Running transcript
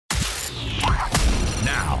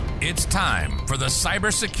Now, it's time for the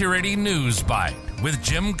Cybersecurity News Bite with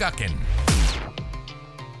Jim Guckin.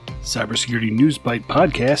 Cybersecurity News Bite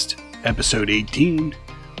Podcast, Episode 18,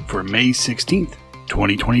 for May 16th,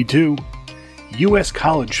 2022. U.S.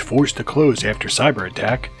 college forced to close after cyber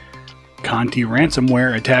attack. Conti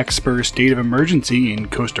ransomware attacks Spurs state of emergency in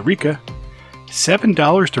Costa Rica.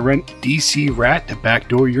 $7 to rent DCRat to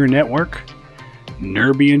backdoor your network.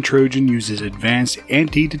 Nerbian Trojan uses advanced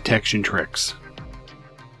anti-detection tricks.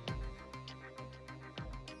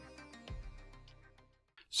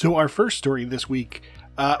 So our first story this week,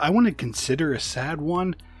 I want to consider a sad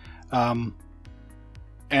one.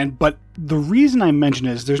 But the reason I mention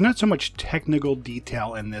it is there's not so much technical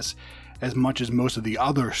detail in this as much as most of the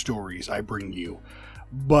other stories I bring you.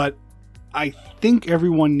 But I think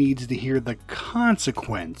everyone needs to hear the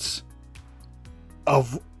consequence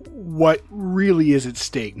of what really is at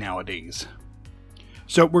stake nowadays.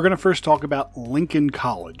 So we're going to first talk about Lincoln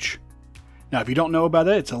College. Now, if you don't know about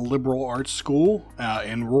it, it's a liberal arts school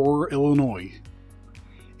in rural Illinois.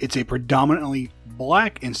 It's a predominantly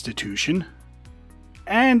black institution,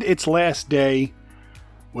 and its last day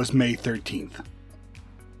was May 13th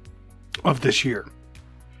of this year.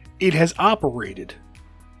 It has operated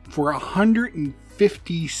for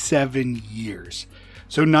 157 years.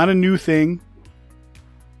 So not a new thing.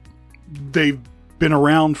 They've been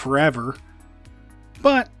around forever.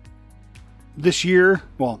 But this year,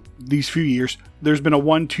 well, these few years, there's been a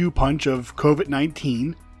 1-2 punch of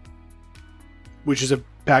COVID-19, which has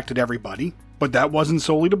impacted everybody. But that wasn't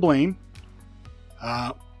solely to blame.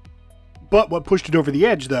 But what pushed it over the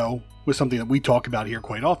edge, though, was something that we talk about here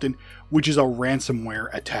quite often, which is a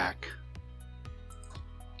ransomware attack.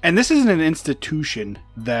 And this isn't an institution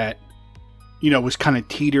that, was kind of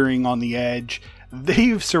teetering on the edge.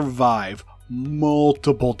 They've survived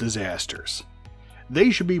multiple disasters. They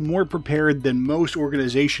should be more prepared than most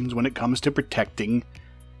organizations when it comes to protecting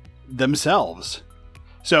themselves.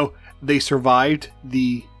 So they survived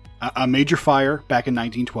a major fire back in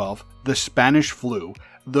 1912, the Spanish flu,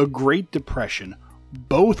 the Great Depression,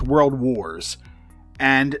 both world wars,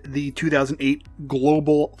 and the 2008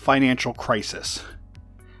 global financial crisis.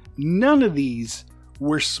 None of these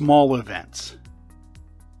were small events.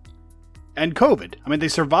 And COVID. They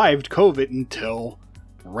survived COVID until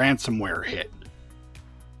ransomware hit.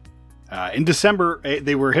 In December,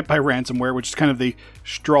 they were hit by ransomware, which is kind of the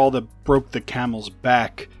straw that broke the camel's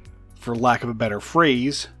back, for lack of a better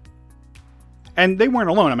phrase. And they weren't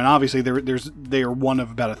alone. Obviously, they are one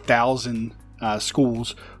of about 1,000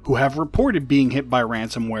 schools who have reported being hit by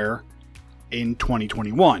ransomware in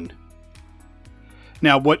 2021.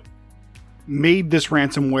 Now, what made this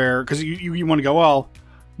ransomware... Because you want to go, well,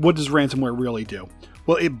 what does ransomware really do?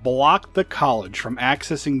 Well, it blocked the college from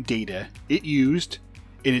accessing data it used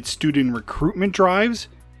in its student recruitment drives,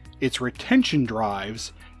 its retention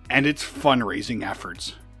drives, and its fundraising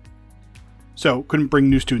efforts. So, couldn't bring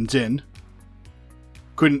new students in,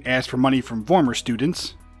 couldn't ask for money from former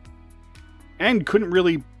students, and couldn't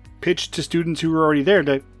really pitch to students who were already there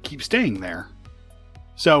to keep staying there.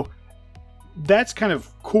 So, that's kind of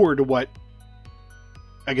core to what,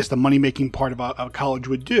 I guess, the money-making part of a college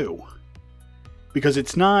would do. Because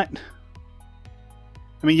it's not...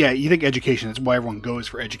 you think education, that's why everyone goes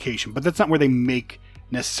for education, but that's not where they make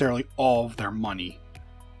necessarily all of their money.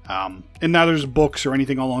 And now there's books or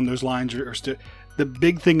anything along those lines. The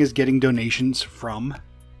big thing is getting donations from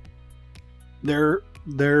their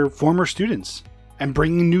former students and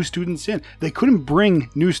bringing new students in. They couldn't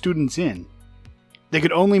bring new students in. They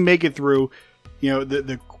could only make it through,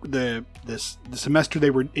 the semester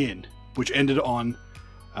they were in, which ended on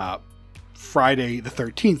Friday the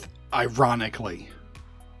 13th, ironically.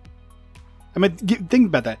 Think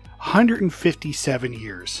about that. 157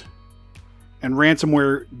 years. And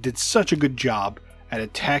ransomware did such a good job at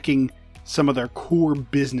attacking some of their core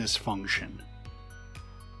business function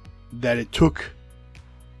that it took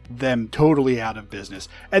them totally out of business.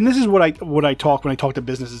 And this is when I talk to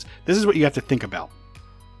businesses. This is what you have to think about.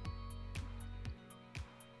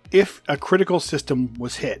 If a critical system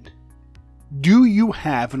was hit, do you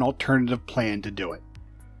have an alternative plan to do it?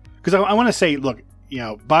 Because I want to say, look,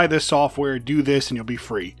 buy this software, do this, and you'll be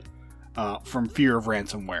free from fear of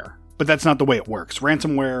ransomware. But that's not the way it works.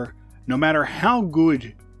 Ransomware, no matter how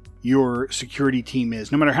good your security team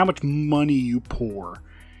is, no matter how much money you pour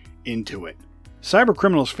into it, cyber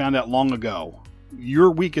criminals found out long ago, your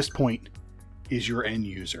weakest point is your end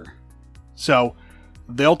user. So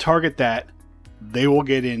they'll target that. They will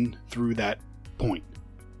get in through that point.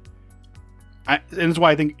 And that's why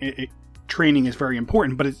I think training is very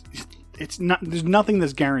important, but it's not. There's nothing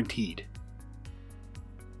that's guaranteed.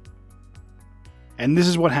 And this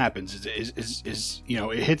is what happens: it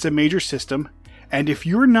hits a major system, and if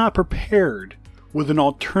you're not prepared with an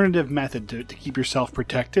alternative method to keep yourself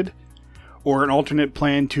protected, or an alternate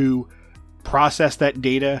plan to process that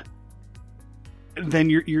data, then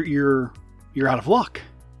you're out of luck.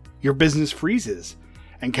 Your business freezes.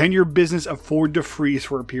 And can your business afford to freeze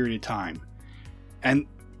for a period of time? And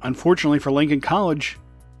unfortunately for Lincoln College,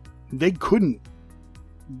 they couldn't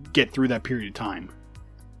get through that period of time.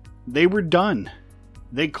 They were done.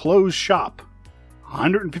 They closed shop.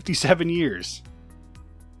 157 years.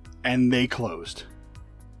 And they closed.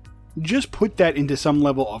 Just put that into some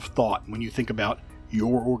level of thought when you think about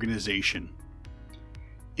your organization.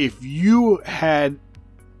 If you had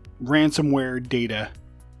ransomware data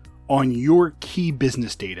on your key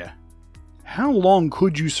business data, how long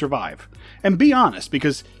could you survive? And be honest,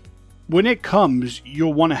 because when it comes,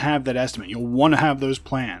 you'll want to have that estimate. You'll want to have those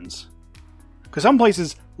plans. Because some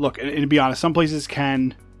places, look, and to be honest, some places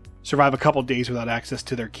can survive a couple days without access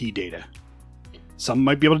to their key data. Some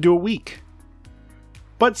might be able to do a week.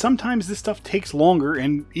 But sometimes this stuff takes longer,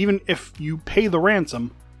 and even if you pay the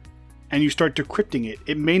ransom and you start decrypting it,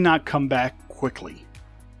 it may not come back quickly.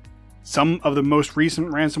 Some of the most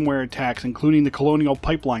recent ransomware attacks, including the Colonial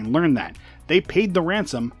Pipeline, learned that. They paid the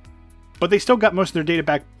ransom, but they still got most of their data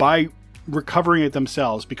back by recovering it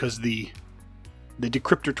themselves because the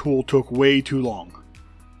decryptor tool took way too long.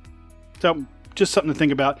 So, just something to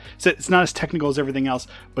think about. So it's not as technical as everything else,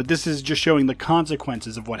 but this is just showing the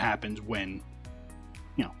consequences of what happens when,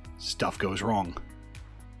 stuff goes wrong.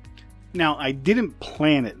 Now, I didn't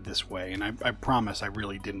plan it this way, and I promise I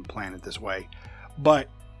really didn't plan it this way, but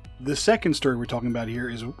the second story we're talking about here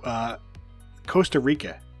is Costa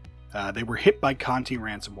Rica. They were hit by Conti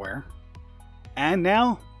ransomware, and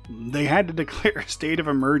now they had to declare a state of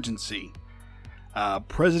emergency.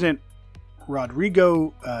 President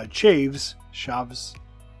Rodrigo Chaves,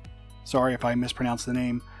 sorry if I mispronounced the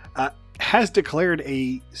name, has declared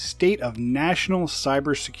a state of national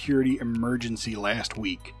cybersecurity emergency last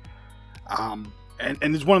week. And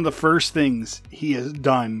it's one of the first things he has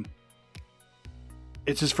done.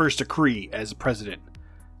 It's his first decree as president.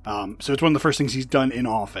 So it's one of the first things he's done in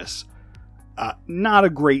office. Not a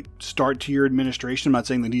great start to your administration. I'm not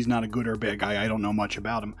saying that he's not a good or bad guy. I don't know much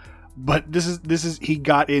about him. But this is he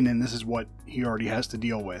got in, and this is what he already has to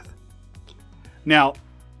deal with. Now,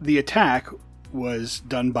 the attack was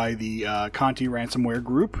done by the Conti ransomware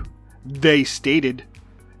group. They stated,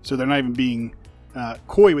 so they're not even being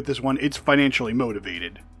coy with this one, it's financially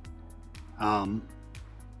motivated. And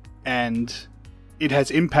it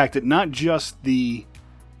has impacted not just the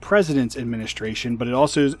president's administration, but it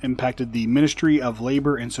also has impacted the Ministry of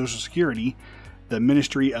Labor and Social Security, the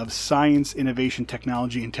Ministry of Science, Innovation,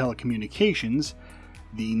 Technology, and Telecommunications,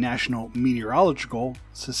 the National Meteorological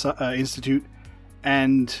Institute,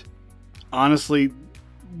 and honestly,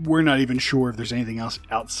 we're not even sure if there's anything else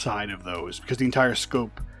outside of those, because the entire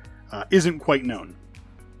scope isn't quite known.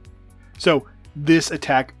 So, this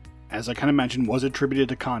attack, as I kind of mentioned, was attributed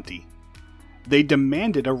to Conti. They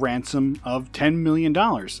demanded a ransom of $10 million,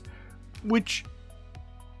 which,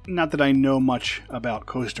 not that I know much about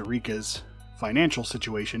Costa Rica's financial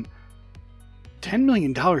situation, $10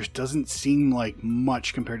 million doesn't seem like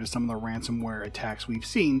much compared to some of the ransomware attacks we've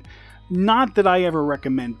seen. Not that I ever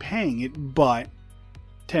recommend paying it, but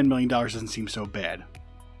 $10 million doesn't seem so bad.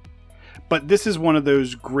 But this is one of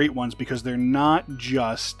those great ones because they're not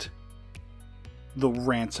just the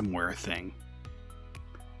ransomware thing.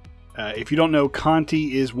 If you don't know,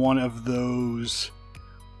 Conti is one of those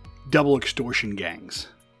double extortion gangs.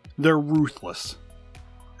 They're ruthless.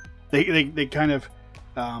 They kind of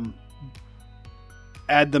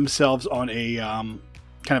add themselves on a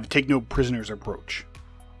kind of take no prisoners approach.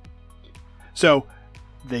 So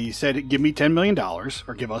they said, give me $10 million,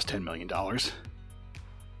 or give us $10 million,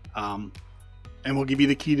 and we'll give you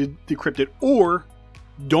the key to decrypt it, or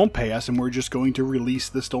don't pay us and we're just going to release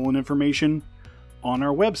the stolen information on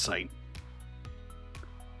our website.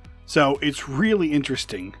 So it's really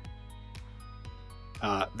interesting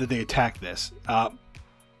that they attack this.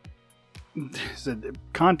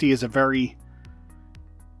 Conti is a very,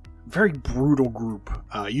 very brutal group.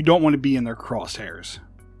 You don't want to be in their crosshairs.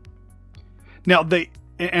 Now the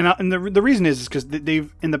reason is because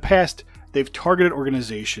they've in the past they've targeted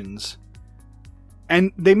organizations,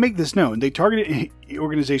 and they make this known. They targeted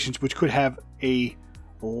organizations which could have a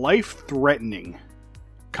life-threatening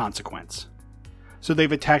consequence. So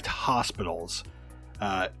they've attacked hospitals,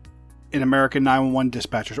 in America 911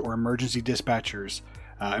 dispatchers or emergency dispatchers,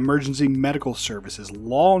 emergency medical services,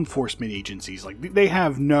 law enforcement agencies. Like they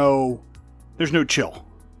have there's no chill.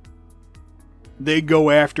 They go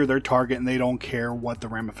after their target and they don't care what the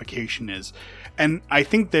ramification is. And I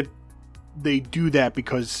think that they do that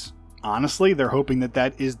because, honestly, they're hoping that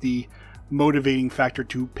that is the motivating factor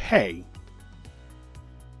to pay.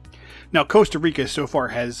 Now, Costa Rica so far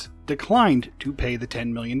has declined to pay the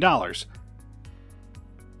 $10 million.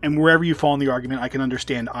 And wherever you fall in the argument, I can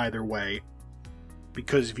understand either way.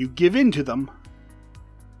 Because if you give in to them,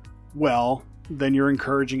 well, then you're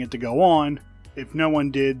encouraging it to go on. If no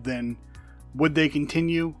one did, then would they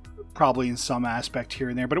continue? Probably in some aspect here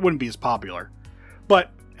and there, but it wouldn't be as popular.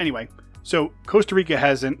 But anyway, so Costa Rica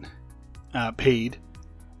hasn't paid.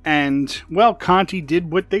 And, well, Conti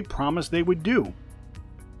did what they promised they would do.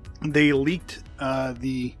 They leaked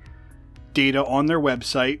the data on their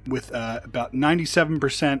website with about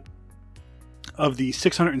 97% of the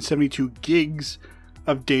 672 gigs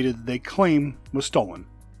of data that they claim was stolen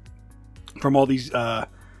from all these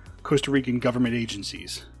Costa Rican government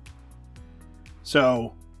agencies.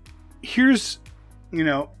 So here's,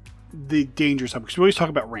 the dangers of it, because we always talk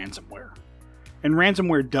about ransomware. And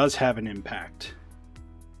ransomware does have an impact.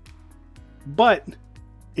 But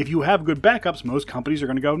if you have good backups, most companies are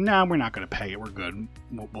going to go, nah, we're not going to pay it. We're good.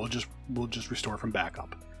 We'll just restore from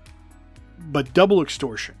backup. But double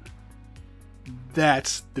extortion,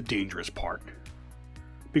 that's the dangerous part.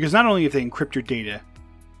 Because not only if they encrypt your data,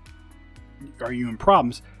 are you in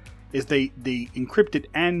problems, is they encrypt it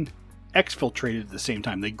and exfiltrate it at the same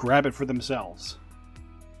time. They grab it for themselves.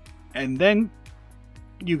 And then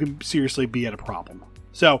you can seriously be at a problem.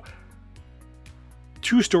 So,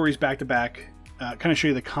 two stories back to back kind of show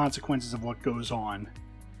you the consequences of what goes on.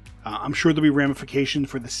 I'm sure there'll be ramifications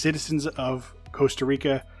for the citizens of Costa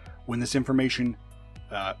Rica when this information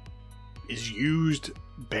is used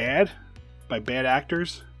bad by bad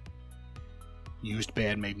actors. Used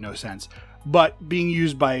bad made no sense. But being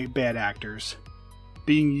used by bad actors,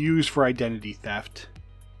 being used for identity theft,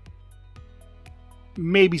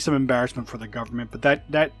 maybe some embarrassment for the government, but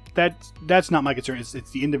that's not my concern. It's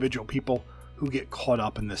the individual people who get caught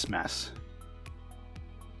up in this mess.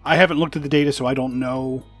 I haven't looked at the data, so I don't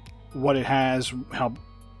know what it has, how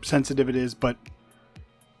sensitive it is, but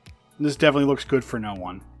this definitely looks good for no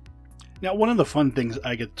one. Now, one of the fun things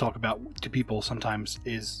I get to talk about to people sometimes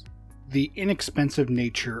is the inexpensive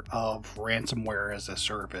nature of ransomware as a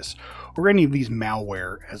service, or any of these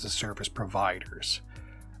malware as a service providers.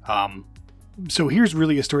 So here's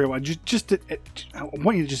really a story I want you just to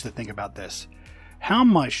think about this. How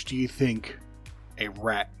much do you think a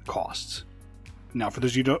rat costs? Now, for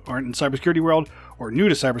those of you who aren't in the cybersecurity world or new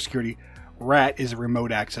to cybersecurity, rat is a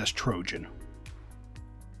remote access Trojan.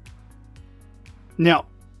 Now,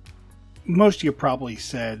 most of you probably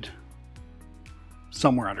said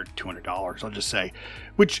somewhere under $200, I'll just say,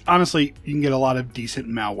 which honestly, you can get a lot of decent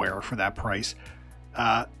malware for that price.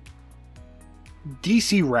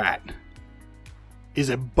 DCRat is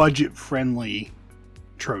a budget-friendly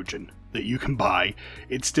Trojan that you can buy.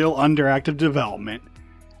 It's still under active development,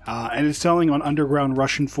 and it's selling on underground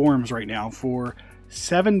Russian forums right now for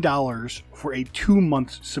 $7 for a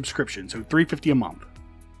 2-month subscription, so $3.50 a month.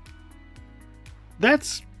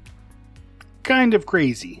 That's kind of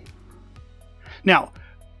crazy. Now,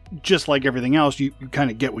 just like everything else, you kind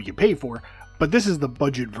of get what you pay for, but this is the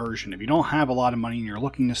budget version. If you don't have a lot of money and you're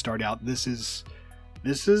looking to start out, this is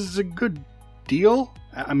a good deal.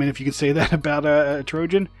 I mean, if you can say that about a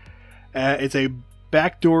Trojan. It's a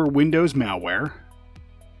backdoor Windows malware.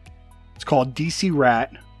 It's called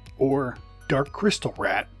DCRat or Dark Crystal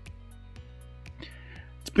Rat.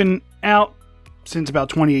 It's been out since about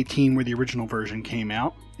 2018, where the original version came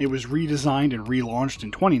out. It was redesigned and relaunched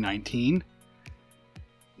in 2019.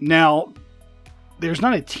 Now, there's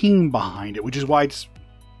not a team behind it, which is why it's,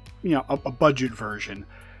 a budget version.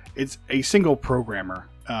 It's a single programmer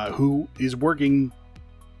who is working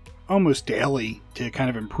almost daily to kind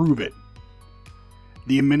of improve it.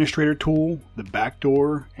 The administrator tool, the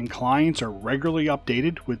backdoor, and clients are regularly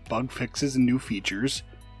updated with bug fixes and new features,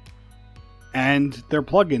 and their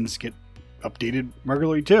plugins get updated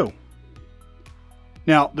regularly too.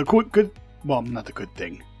 Now, the not the good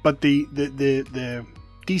thing, but the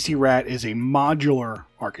DCRat is a modular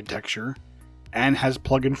architecture and has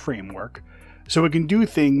plugin framework, so it can do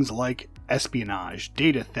things like espionage,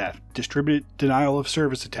 data theft, distributed denial of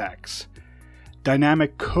service attacks,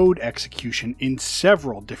 dynamic code execution in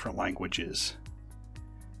several different languages.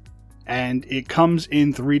 And it comes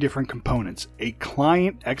in 3 different components: a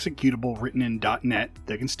client executable written in .NET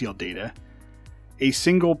that can steal data, a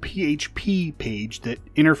single PHP page that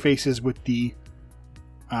interfaces with the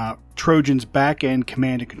Trojan's backend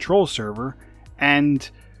command and control server, and,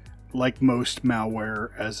 like most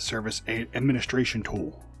malware as a service, an administration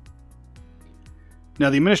tool. Now,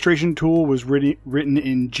 the administration tool was written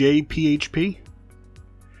in JPHP,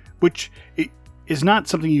 which is not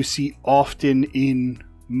something you see often in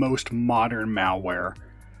most modern malware,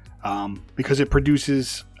 because it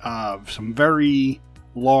produces some very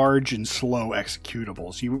large and slow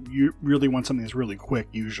executables. You really want something that's really quick,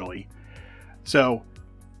 usually. So,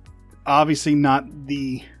 obviously not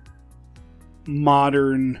the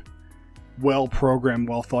modern, well-programmed,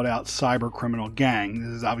 well-thought-out cyber criminal gang.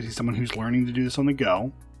 This is obviously someone who's learning to do this on the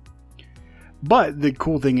go. But the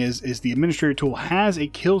cool thing is the administrator tool has a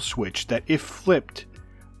kill switch that, if flipped,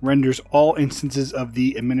 renders all instances of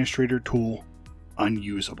the administrator tool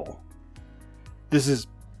unusable. This is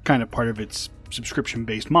kind of part of its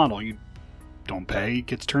subscription-based model. You don't pay, it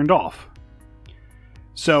gets turned off.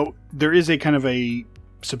 So there is a kind of a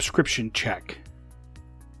subscription check.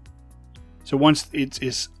 So once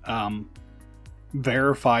it's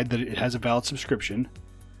verified that it has a valid subscription,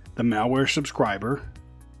 the malware subscriber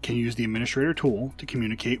can use the administrator tool to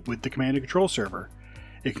communicate with the command and control server.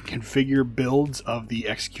 It can configure builds of the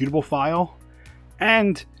executable file,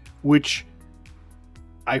 and, which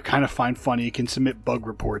I kind of find funny, it can submit bug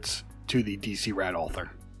reports to the DCRat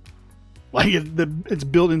author. Like, it's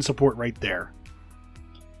built-in support right there.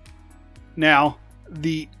 Now,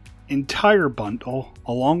 the entire bundle,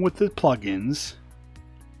 along with the plugins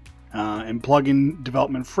and plugin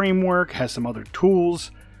development framework, has some other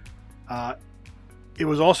tools. It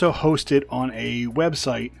was also hosted on a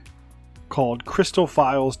website called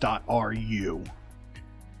crystalfiles.ru.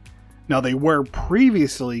 Now, they were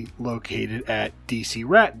previously located at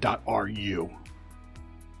DCRat.ru,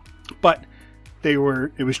 but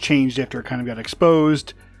it was changed after it kind of got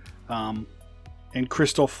exposed. And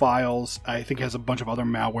Crystal Files, I think, has a bunch of other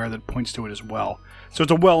malware that points to it as well. So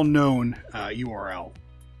it's a well-known URL.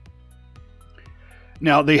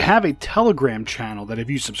 Now, they have a Telegram channel that if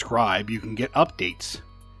you subscribe, you can get updates.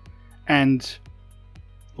 And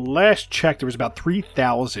last check, there was about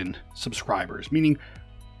 3,000 subscribers, meaning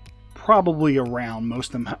probably around,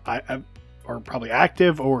 most of them are probably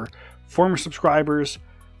active or former subscribers.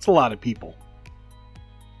 It's a lot of people.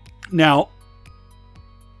 Now,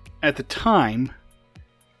 at the time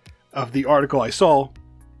of the article I saw,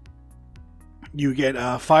 you get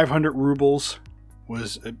 500 rubles,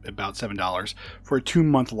 was about $7, for a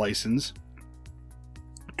 2-month license.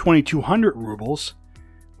 2,200 rubles,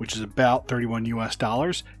 which is about $31 US,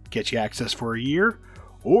 gets you access for a year,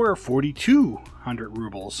 or 4,200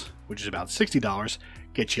 rubles, which is about $60,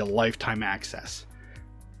 gets you lifetime access.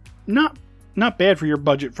 Not bad for your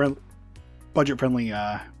budget friendly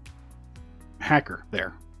hacker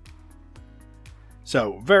there.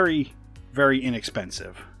 So very, very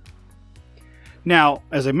inexpensive. Now,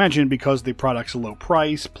 as I mentioned, because the product's a low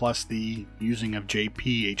price, plus the using of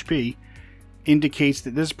JPHP, indicates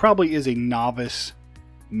that this probably is a novice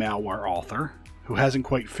malware author who hasn't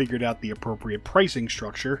quite figured out the appropriate pricing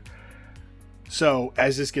structure. So,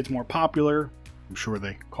 as this gets more popular, I'm sure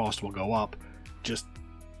the cost will go up. Just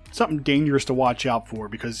something dangerous to watch out for,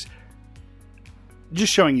 because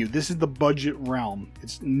just showing you, this is the budget realm.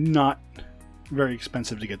 It's not very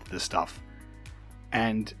expensive to get to this stuff.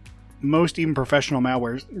 And most even professional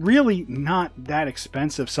malware is really not that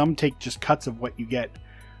expensive. Some take just cuts of what you get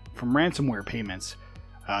from ransomware payments,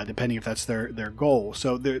 depending if that's their goal.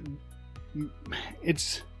 So they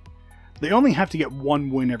only have to get one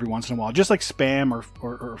win every once in a while, just like spam or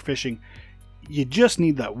phishing. You just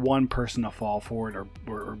need that one person to fall for it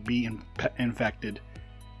or be infected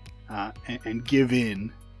and give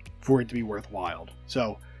in for it to be worthwhile.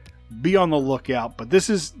 So be on the lookout. But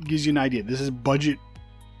this gives you an idea. This is budget.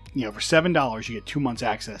 For $7, you get 2 months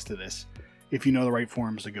access to this if you know the right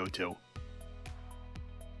forums to go to.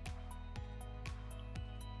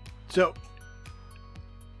 So,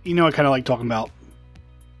 I kind of like talking about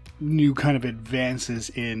new kind of advances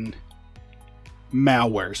in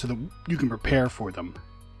malware so that you can prepare for them.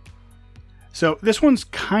 So this one's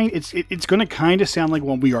it's going to kind of sound like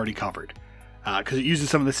one we already covered because it uses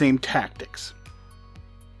some of the same tactics.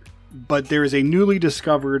 But there is a newly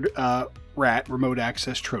discovered rat remote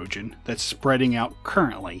access Trojan that's spreading out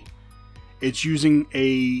currently. It's using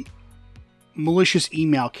a malicious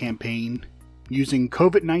email campaign using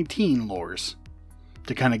COVID-19 lures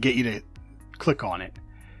to kind of get you to click on it.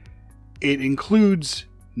 It includes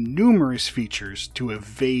numerous features to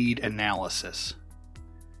evade analysis.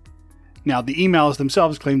 Now, the emails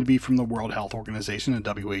themselves claim to be from the World Health Organization and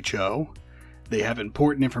WHO. They have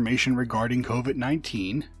important information regarding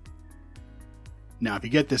COVID-19. Now, if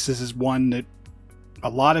you get this is one that a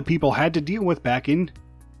lot of people had to deal with back in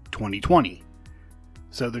 2020.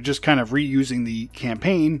 So they're just kind of reusing the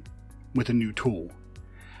campaign with a new tool.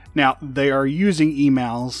 Now, they are using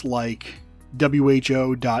emails like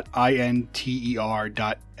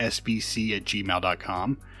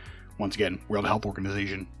who.inter.sbc@gmail.com. Once again, World Health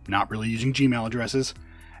Organization, not really using Gmail addresses.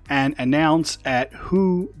 And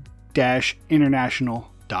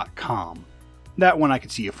announce@who-international.com. That one I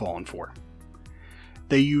could see you falling for.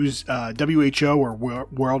 They use WHO or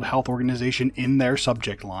World Health Organization in their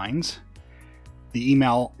subject lines. The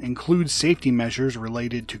email includes safety measures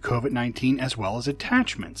related to COVID-19 as well as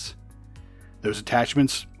attachments. Those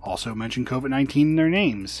attachments also mention COVID-19 in their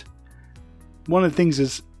names. One of the things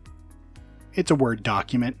is, it's a Word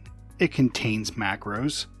document. It contains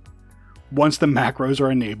macros. Once the macros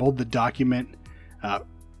are enabled, the document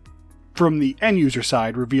from the end user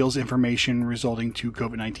side reveals information resulting to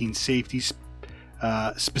COVID-19 safety,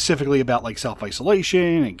 specifically about like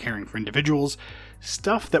self-isolation and caring for individuals,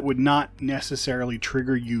 stuff that would not necessarily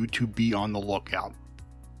trigger you to be on the lookout.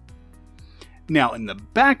 Now, in the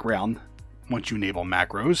background, once you enable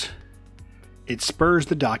macros, it spurs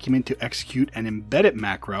the document to execute an embedded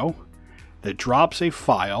macro that drops a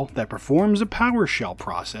file that performs a PowerShell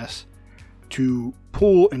process to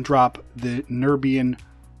pull and drop the Nerbian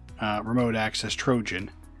remote access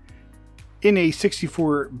Trojan in a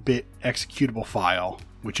 64-bit executable file,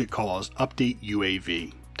 which it calls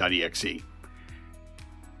updateuav.exe.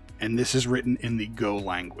 And this is written in the Go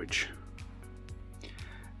language.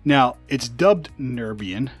 Now, it's dubbed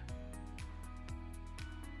Nerbian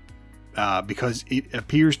because it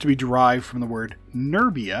appears to be derived from the word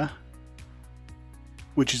Nerbia,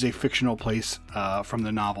 which is a fictional place from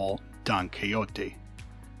the novel Don Quixote.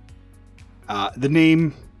 The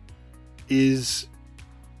name is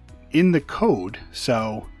in the code,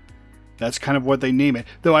 so that's kind of what they name it.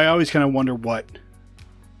 Though I always kind of wonder what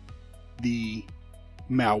the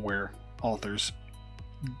malware authors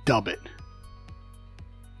dub it.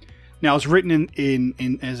 Now, it's written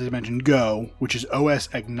in as I mentioned, Go, which is OS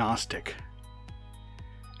agnostic,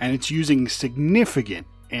 and it's using significant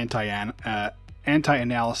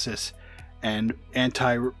anti-analysis and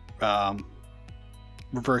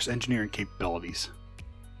reverse engineering capabilities.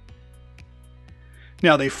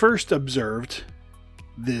 Now, they first observed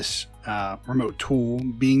this remote tool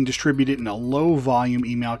being distributed in a low-volume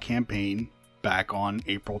email campaign back on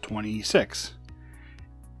April 26.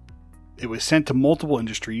 It was sent to multiple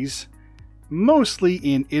industries, mostly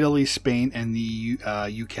in Italy, Spain, and the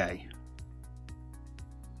UK.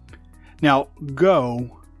 Now,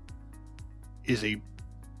 Go is a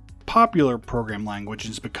popular program language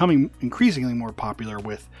and is becoming increasingly more popular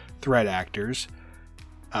with threat actors,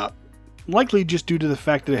 likely just due to the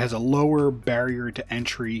fact that it has a lower barrier to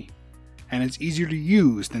entry and it's easier to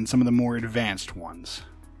use than some of the more advanced ones.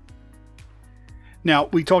 Now,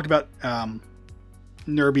 we talked about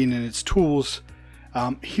Nerbian and its tools.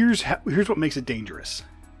 Here's what makes it dangerous.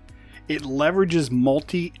 It leverages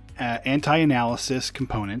anti-analysis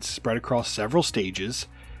components spread across several stages.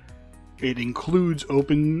 It includes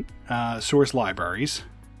open source libraries.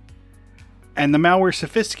 And the malware is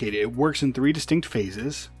sophisticated. It works in 3 distinct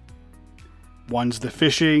phases. One's the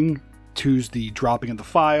phishing, two's the dropping of the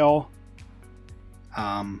file,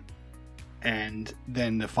 and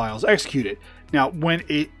then the file's executed. Now, when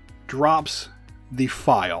it drops the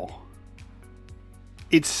file,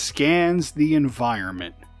 it scans the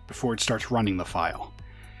environment before it starts running the file.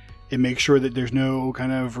 It makes sure that there's no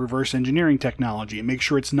kind of reverse engineering technology. It makes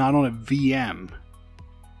sure it's not on a VM.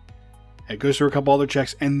 It goes through a couple other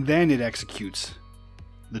checks, and then it executes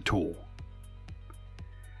the tool.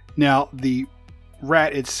 Now, the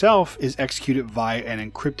rat itself is executed via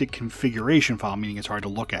an encrypted configuration file, meaning it's hard to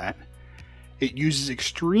look at. It uses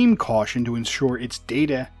extreme caution to ensure its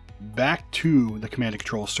data back to the command and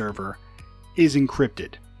control server is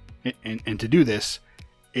encrypted. And to do this,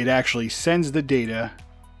 it actually sends the data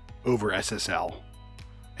over SSL.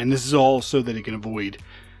 And this is all so that it can avoid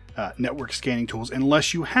network scanning tools,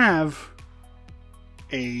 unless you have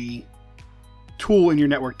a tool in your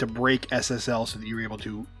network to break SSL so that you're able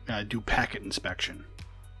to do packet inspection.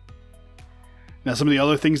 Now, some of the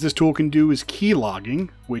other things this tool can do is key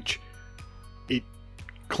logging, which it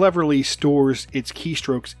cleverly stores its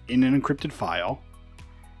keystrokes in an encrypted file.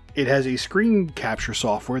 It has a screen capture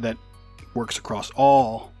software that works across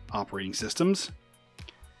all operating systems.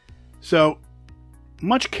 So,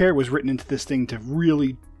 much care was written into this thing to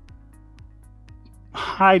really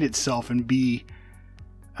hide itself and be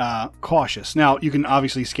cautious. Now, you can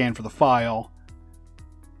obviously scan for the file,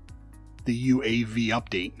 the UAV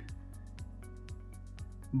update.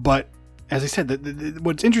 But, as I said,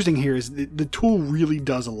 what's interesting here is the tool really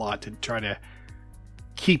does a lot to try to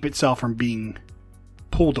keep itself from being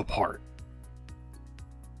pulled apart.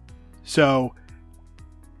 So,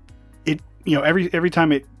 every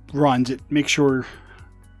time it runs, it makes sure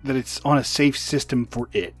that it's on a safe system for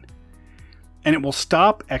it. And it will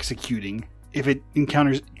stop executing if it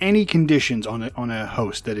encounters any conditions on a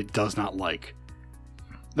host that it does not like.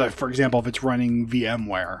 For example, if it's running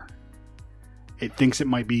VMware, it thinks it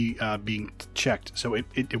might be being checked, so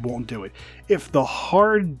it won't do it. If the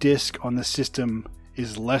hard disk on the system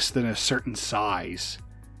is less than a certain size,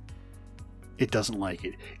 it doesn't like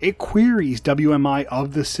it. It queries WMI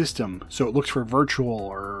of the system, so it looks for virtual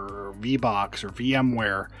or VBox or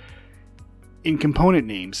VMware in component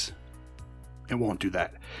names. It won't do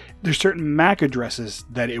that. There's certain MAC addresses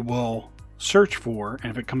that it will search for,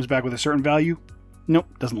 and if it comes back with a certain value, nope,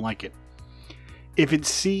 doesn't like it. If it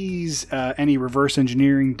sees any reverse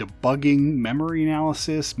engineering, debugging, memory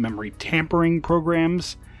analysis, memory tampering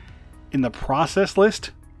programs in the process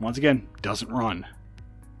list, once again, doesn't run.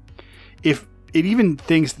 If it even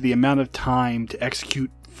thinks that the amount of time to execute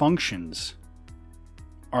functions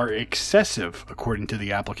are excessive according to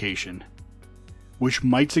the application, which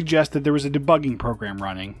might suggest that there was a debugging program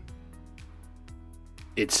running,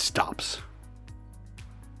 it stops.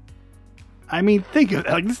 I mean, think of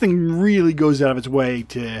it. This thing really goes out of its way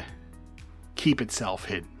to keep itself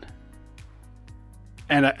hidden.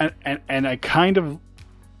 And I kind of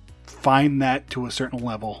find that to a certain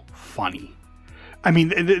level funny. I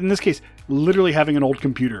mean, in this case, literally having an old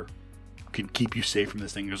computer can keep you safe from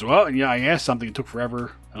this thing. It goes, well, yeah, I asked something, it took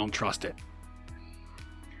forever, I don't trust it.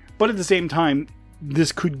 But at the same time,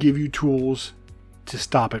 this could give you tools to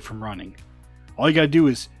stop it from running. All you gotta do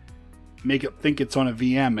is make it think it's on a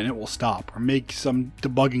VM and it will stop. Or make some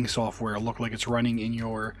debugging software look like it's running in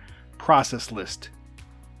your process list.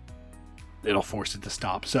 It'll force it to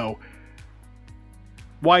stop. So,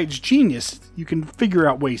 why it's genius, you can figure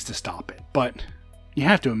out ways to stop it. But you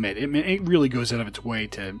have to admit, it really goes out of its way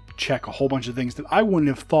to check a whole bunch of things that I wouldn't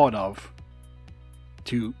have thought of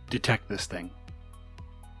to detect this thing.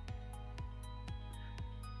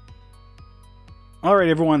 Alright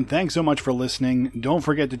everyone, thanks so much for listening. Don't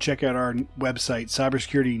forget to check out our website,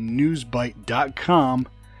 cybersecurity.newsbite.com,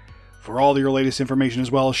 for all your latest information,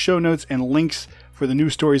 as well as show notes and links for the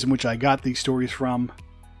news stories in which I got these stories from.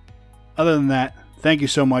 Other than that, thank you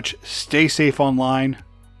so much. Stay safe online.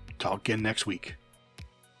 Talk again next week.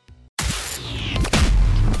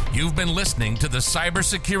 You've been listening to the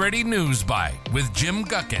Cybersecurity News Bite with Jim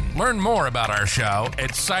Guckin. Learn more about our show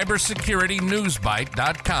at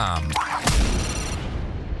cybersecurity.newsbite.com.